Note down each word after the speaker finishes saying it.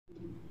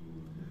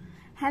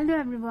Hello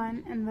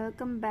everyone and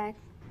welcome back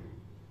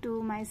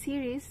to my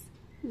series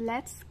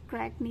Let's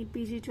Crack NEET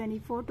PG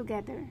 24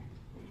 together,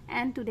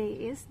 and today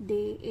is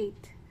day 8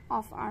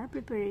 of our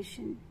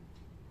preparation.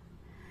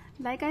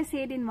 Like I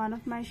said in one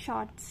of my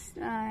shorts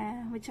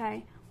which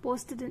I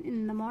posted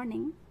in the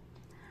morning,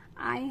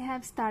 I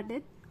have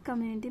started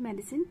community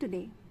medicine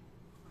today,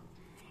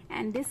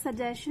 and this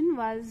suggestion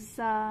was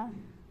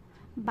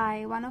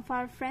by one of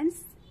our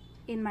friends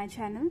in my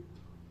channel.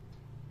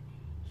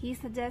 He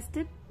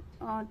suggested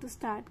to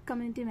start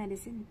community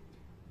medicine,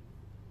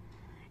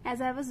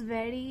 as I was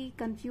very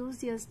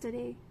confused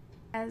yesterday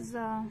as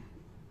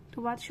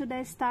to what should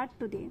I start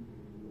today.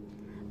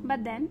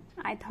 But then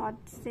I thought,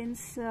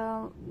 since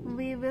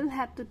we will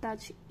have to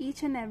touch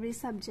each and every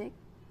subject,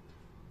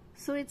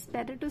 so it's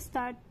better to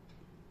start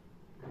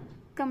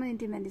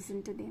community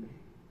medicine today.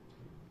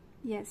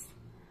 Yes,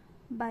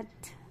 but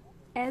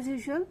as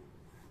usual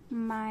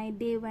my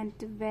day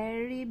went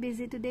very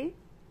busy today.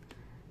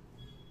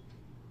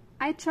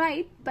 I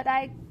tried, but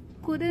I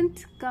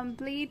couldn't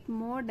complete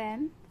more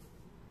than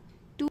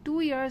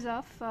two years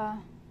of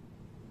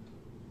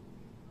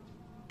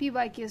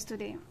PYQs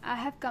today. I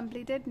have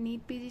completed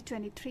NEET PG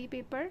 23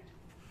 paper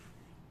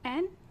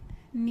and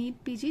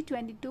NEET PG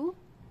 22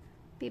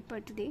 paper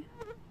today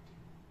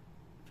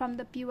from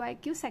the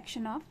PYQ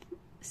section of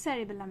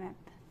cerebellum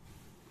app.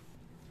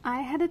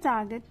 I had a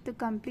target to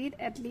complete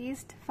at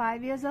least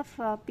 5 years of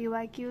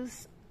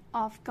PYQs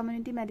of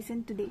community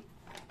medicine today,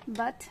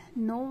 but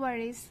no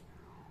worries.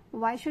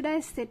 Why should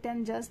I sit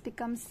and just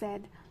become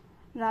sad?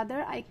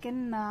 Rather, I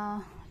can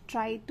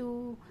try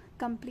to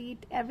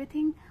complete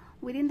everything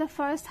within the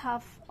first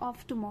half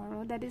of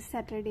tomorrow, that is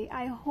Saturday.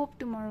 I hope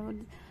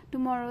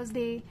tomorrow's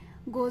day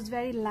goes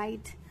very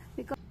light,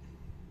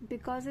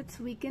 because it's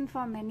weekend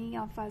for many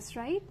of us,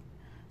 right?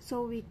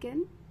 So we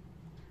can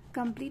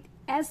complete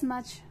as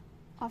much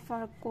of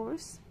our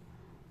course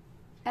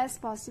as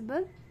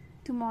possible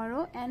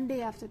tomorrow and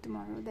day after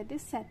tomorrow, that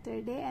is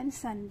Saturday and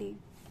Sunday.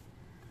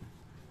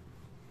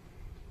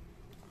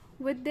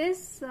 With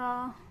this,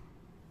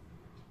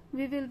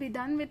 we will be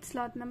done with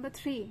slot number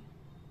 3.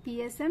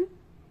 PSM,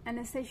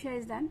 anesthesia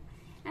is done,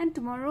 and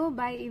tomorrow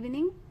by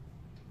evening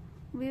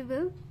we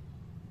will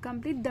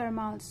complete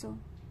derma also.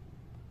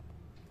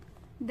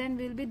 Then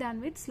we will be done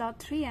with slot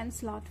 3 and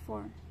slot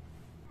 4.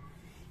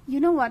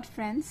 You know what,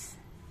 friends?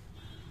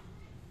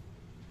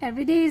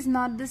 Every day is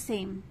not the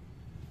same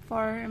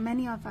for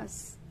many of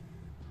us.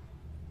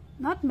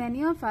 Not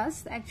many of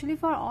us, actually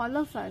for all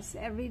of us.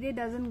 Every day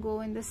doesn't go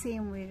in the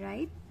same way,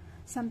 right?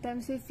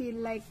 Sometimes we feel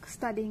like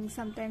studying,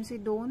 sometimes we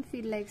don't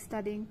feel like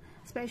studying,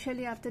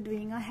 especially after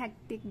doing a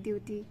hectic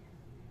duty.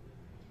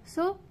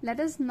 So let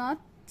us not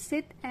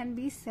sit and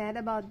be sad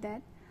about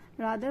that.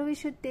 Rather, we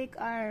should take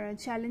our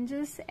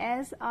challenges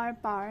as our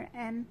power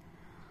and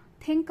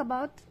think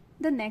about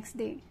the next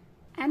day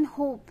and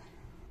hope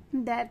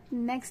that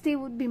next day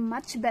would be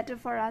much better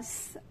for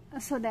us,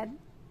 so that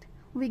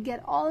we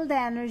get all the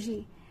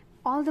energy,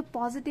 all the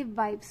positive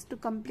vibes to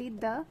complete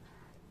the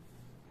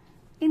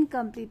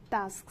incomplete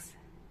tasks.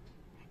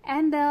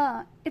 And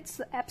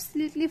it's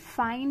absolutely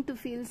fine to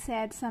feel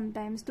sad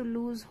sometimes, to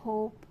lose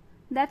hope.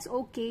 That's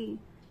okay.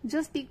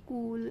 Just be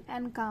cool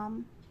and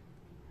calm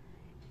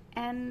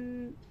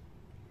and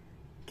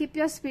keep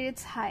your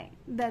spirits high.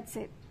 That's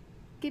it.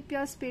 Keep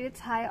your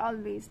spirits high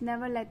always.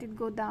 Never let it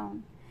go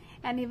down.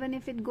 And even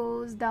if it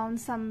goes down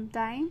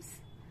sometimes,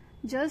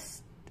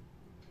 just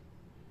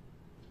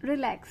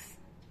relax.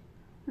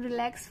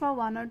 Relax for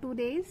 1 or 2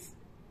 days,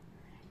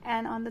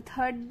 and on the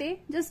 3rd day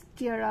just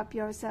gear up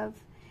yourself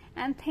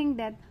and think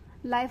that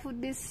life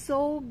would be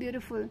so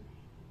beautiful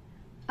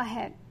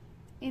ahead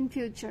in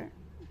future,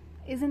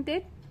 isn't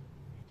it?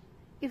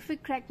 If we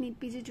crack NEET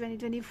PG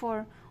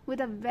 2024 with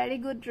a very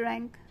good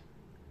rank,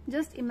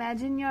 just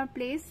imagine your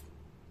place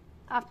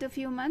after a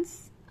few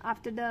months,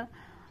 after the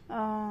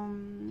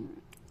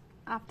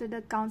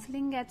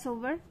counseling gets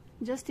over.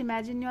 Just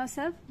imagine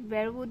yourself.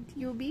 Where would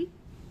you be?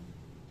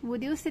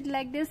 Would you sit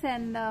like this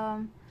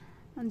and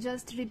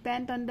just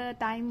repent on the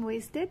time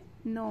wasted?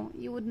 No,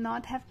 you would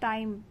not have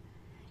time.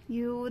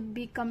 You would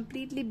be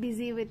completely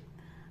busy with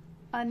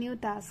a new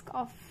task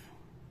of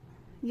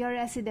your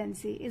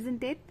residency,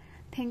 isn't it?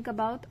 Think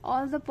about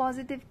all the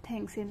positive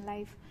things in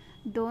life.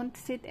 Don't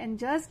sit and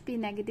just be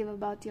negative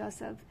about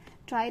yourself.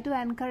 Try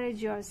to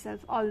encourage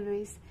yourself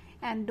always,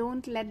 and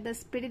don't let the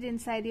spirit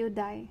inside you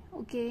die,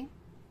 okay?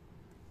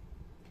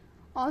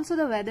 Also,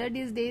 the weather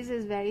these days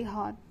is very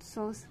hot,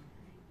 so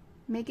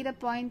make it a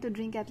point to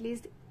drink at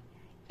least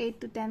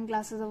 8 to 10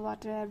 glasses of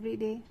water every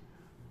day,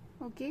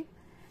 okay?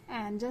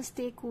 And just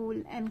stay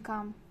cool and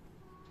calm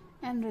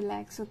and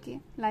relax, okay?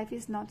 Life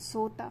is not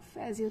so tough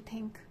as you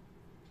think.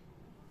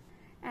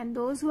 And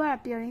those who are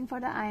appearing for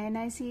the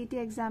INI CET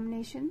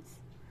examinations,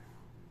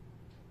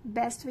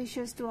 best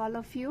wishes to all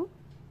of you.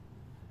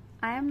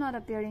 I am not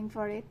appearing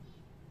for it,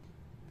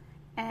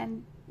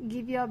 and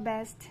give your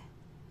best.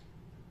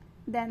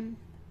 Then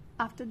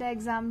after the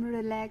exam,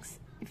 relax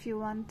if you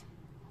want,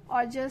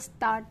 or just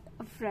start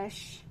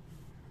afresh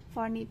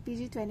for NEET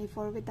PG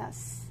 24 with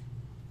us.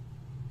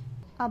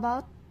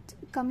 about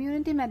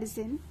community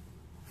medicine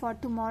for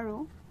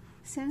tomorrow,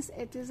 since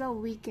it is a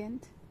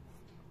weekend.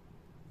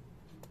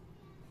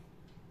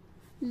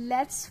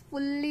 Let's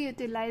fully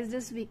utilize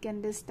this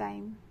weekend this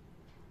time.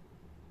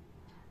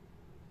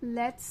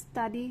 Let's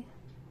study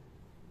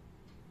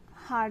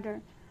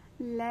harder.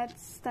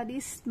 Let's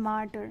study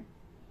smarter.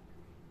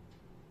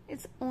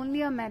 It's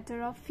only a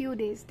matter of few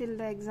days till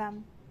the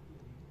exam.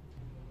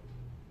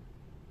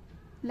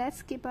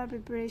 Let's keep our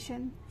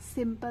preparation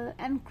simple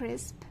and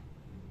crisp,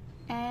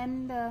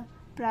 and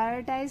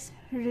prioritize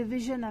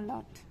revision a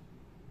lot.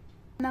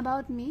 And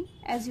about me,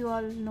 as you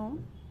all know,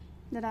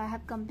 that I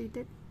have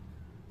completed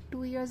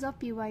 2 years of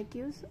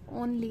PYQs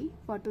only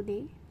for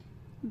today.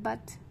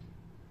 But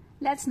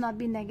let's not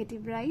be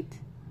negative, right?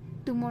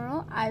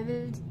 Tomorrow I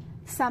will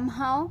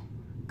somehow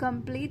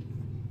complete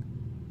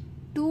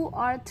 2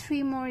 or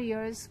 3 more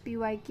years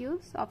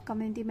PYQs of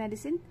community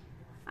medicine.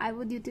 I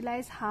would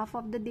utilize half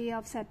of the day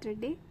of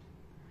Saturday,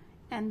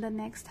 and the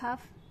next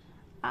half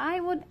I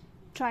would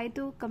try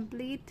to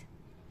complete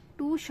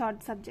 2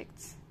 short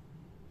subjects,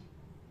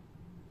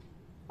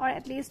 or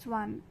at least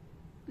 1.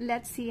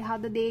 Let's see how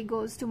the day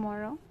goes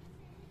tomorrow.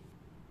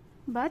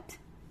 But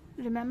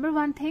remember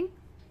one thing,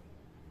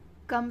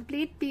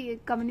 complete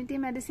community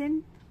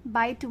medicine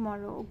by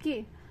tomorrow,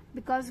 okay?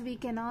 Because we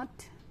cannot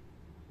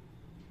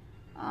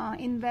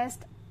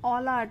invest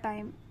all our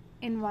time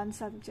in one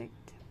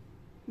subject,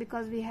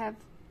 because we have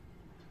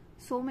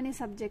so many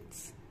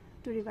subjects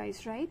to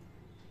revise, right?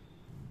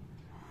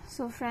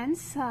 So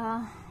friends,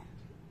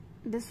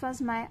 this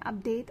was my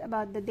update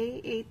about the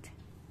day 8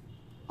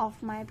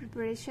 of my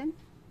preparation,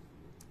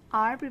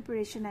 our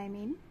preparation I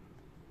mean.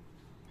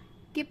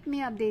 Keep me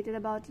updated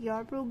about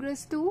your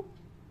progress too.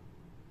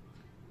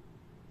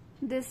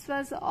 This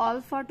was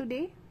all for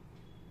today.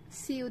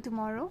 See you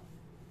tomorrow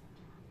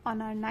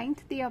on our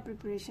 9th day of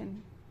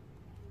preparation.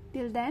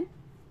 Till then,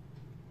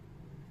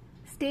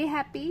 stay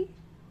happy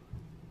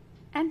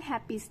and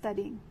happy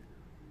studying.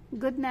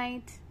 Good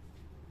night.